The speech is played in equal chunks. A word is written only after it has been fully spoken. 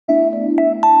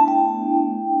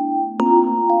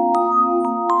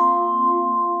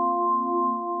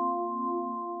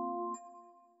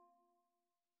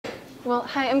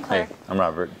Hi, I'm Claire. Hey, I'm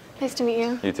Robert. Nice to meet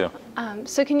you. You too.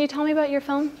 So can you tell me about your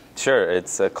film? Sure.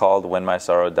 It's called When My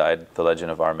Sorrow Died, The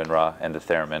Legend of Armen and the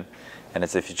Theremin. And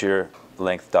it's a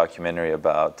feature-length documentary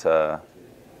about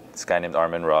this guy named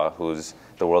Armen, who's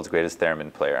the world's greatest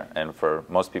theremin player. And for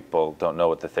most people don't know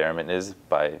what the theremin is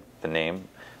by the name,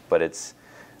 but it's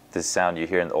this sound you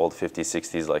hear in the old 50s,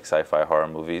 60s, like sci-fi horror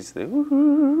movies. That's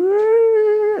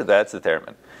the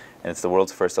theremin. And it's the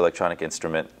world's first electronic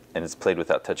instrument, and it's played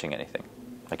without touching anything.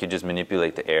 Like you just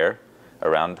manipulate the air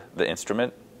around the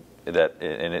instrument, and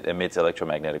it emits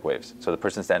electromagnetic waves. So the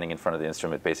person standing in front of the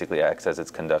instrument basically acts as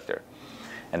its conductor.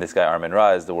 And this guy Armen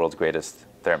is the world's greatest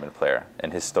theremin player,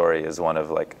 and his story is one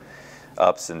of like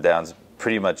ups and downs,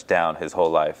 pretty much down his whole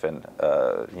life. And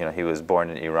he was born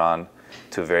in Iran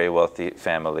to a very wealthy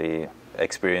family,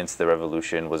 experienced the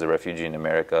revolution, was a refugee in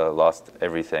America, lost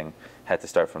everything, had to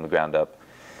start from the ground up.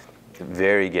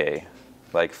 Very gay,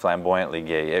 like flamboyantly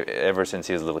gay, ever since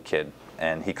he was a little kid,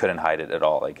 and he couldn't hide it at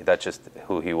all. Like that's just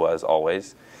who he was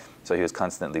always. So he was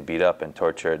constantly beat up and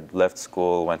tortured. Left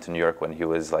school, went to New York when he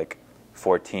was like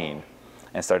 14,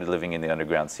 and started living in the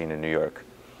underground scene in New York.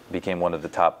 Became one of the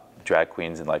top drag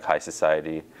queens in like high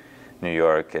society, New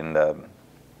York, and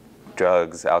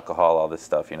drugs, alcohol, all this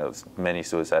stuff. Many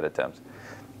suicide attempts,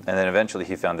 and then eventually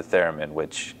he found the theremin,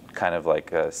 which kind of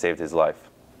like saved his life,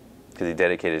 because he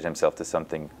dedicated himself to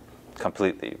something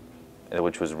completely,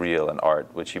 which was real and art,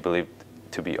 which he believed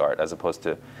to be art, as opposed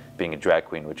to being a drag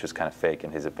queen, which was kind of fake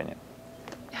in his opinion.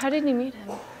 How did you meet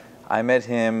him? I met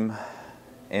him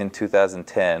in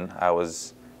 2010. I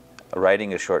was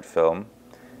writing a short film,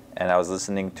 and I was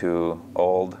listening to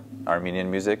old Armenian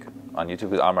music on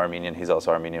YouTube. I'm Armenian, he's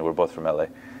also Armenian, we're both from LA.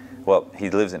 Well, he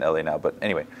lives in LA now, but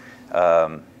anyway.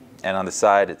 And on the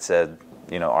side it said,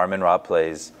 Armen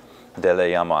plays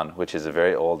Dele Yaman, which is a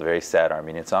very old, very sad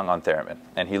Armenian song on theremin.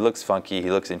 And he looks funky,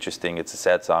 he looks interesting, it's a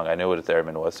sad song. I knew what a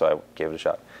theremin was, so I gave it a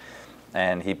shot.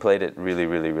 And he played it really,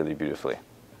 really, really beautifully.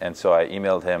 And so I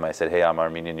emailed him, I said, hey, I'm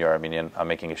Armenian, you're Armenian, I'm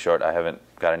making a short, I haven't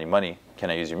got any money, can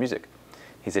I use your music?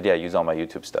 He said, yeah, use all my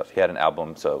YouTube stuff. He had an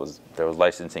album, so there was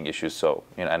licensing issues, so,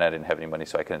 and I didn't have any money,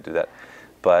 so I couldn't do that.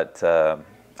 But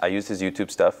I used his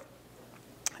YouTube stuff,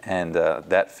 and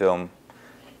that film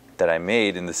that I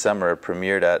made in the summer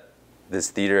premiered at this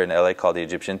theater in LA called the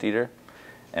Egyptian Theater,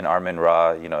 and Armen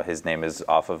his name is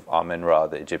off of Amen Ra,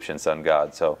 the Egyptian sun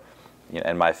god. So,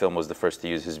 and my film was the first to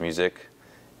use his music,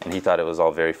 and he thought it was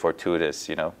all very fortuitous,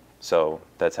 So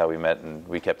that's how we met, and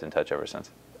we kept in touch ever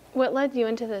since. What led you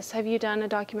into this? Have you done a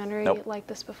documentary Nope. like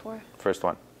this before? First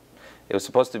one. It was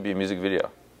supposed to be a music video,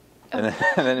 and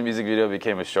then the music video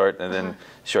became a short, and then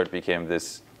short became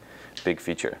this big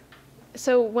feature.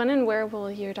 So when and where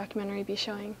will your documentary be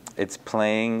showing? It's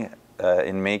playing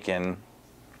in Macon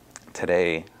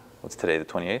today. What's today, the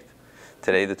 28th?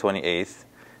 Today, the 28th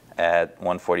at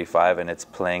 1:45, and it's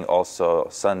playing also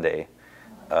Sunday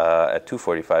at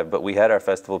 2:45. But we had our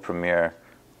festival premiere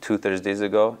 2 Thursdays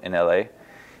ago in LA,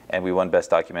 and we won Best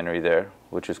Documentary there,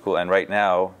 which is cool. And right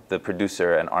now, the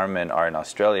producer and Armen are in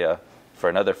Australia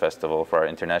for another festival, for our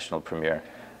international premiere,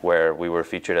 where we were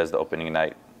featured as the opening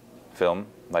night film,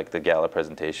 like the gala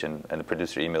presentation, and the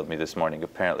producer emailed me this morning.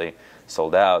 Apparently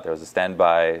sold out. There was a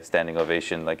standing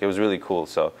ovation. Like, it was really cool.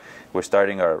 So we're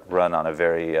starting our run on a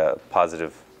very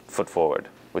positive foot forward,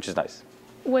 which is nice.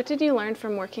 What did you learn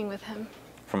from working with him?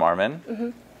 From Armen? Mm-hmm.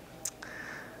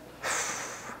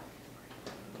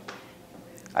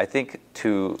 I think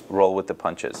to roll with the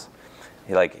punches.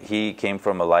 He came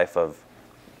from a life of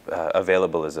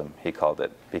availabilism, he called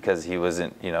it, because he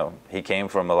wasn't, he came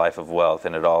from a life of wealth,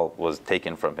 and it all was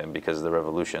taken from him because of the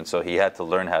revolution. So he had to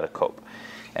learn how to cope.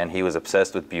 And he was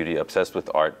obsessed with beauty, obsessed with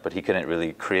art, but he couldn't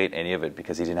really create any of it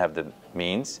because he didn't have the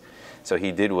means. So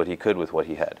he did what he could with what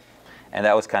he had. And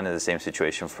that was kind of the same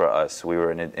situation for us. We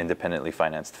were an independently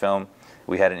financed film.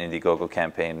 We had an Indiegogo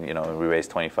campaign, we raised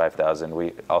 $25,000.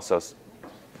 We also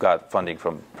got funding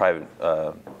from private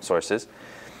sources.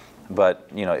 But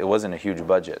it wasn't a huge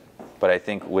budget. But I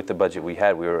think with the budget we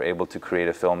had, we were able to create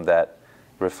a film that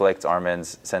reflects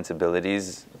Armen's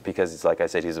sensibilities, because it's like I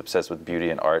said, he's obsessed with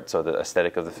beauty and art. So the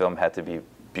aesthetic of the film had to be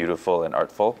beautiful and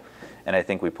artful, and I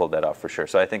think we pulled that off for sure.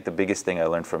 So I think the biggest thing I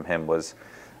learned from him was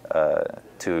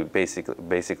to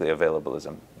basically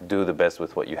availabilism. Do the best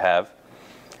with what you have.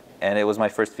 And it was my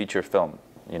first feature film.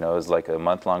 It was like a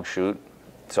month-long shoot.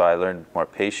 So I learned more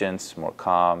patience, more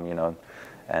calm,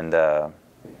 and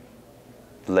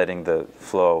letting the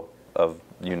flow of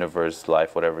universe,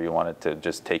 life, whatever you want it to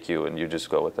just take you, and you just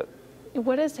go with it.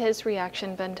 What has his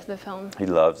reaction been to the film? He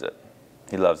loves it.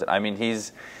 He loves it. I mean,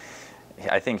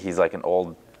 I think he's like an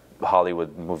old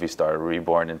Hollywood movie star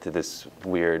reborn into this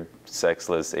weird,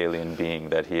 sexless alien being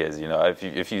that he is. You know,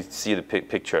 if you see the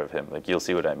picture of him, like, you'll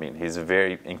see what I mean. He's a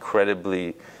very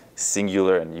incredibly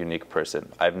singular and unique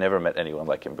person. I've never met anyone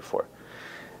like him before,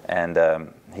 and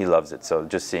he loves it. So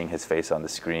just seeing his face on the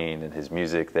screen and his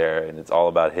music there, and it's all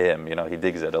about him. You know, he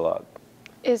digs it a lot.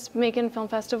 Is Macon Film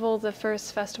Festival the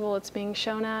first festival it's being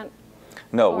shown at?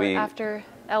 No, or after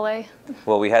LA?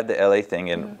 Well, we had the LA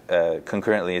thing, and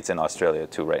concurrently it's in Australia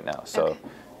too right now. So okay.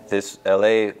 This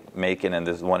LA, Macon, and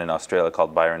this one in Australia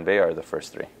called Byron Bay are the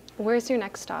first three. Where's your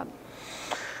next stop?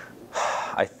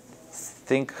 I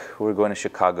think we're going to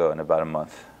Chicago in about a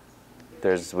month.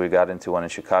 We got into one in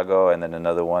Chicago and then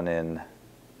another one in,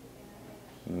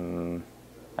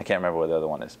 I can't remember what the other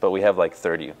one is, but we have like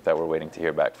 30 that we're waiting to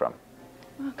hear back from.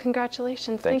 Well,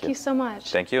 congratulations. Thank you so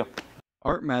much. Thank you.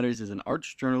 Art Matters is an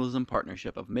arts journalism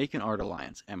partnership of Macon Art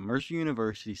Alliance and Mercer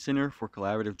University Center for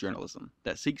Collaborative Journalism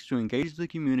that seeks to engage the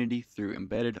community through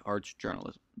embedded arts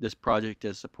journalism. This project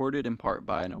is supported in part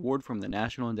by an award from the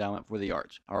National Endowment for the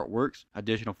Arts, Artworks,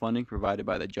 additional funding provided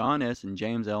by the John S. and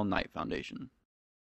James L. Knight Foundation.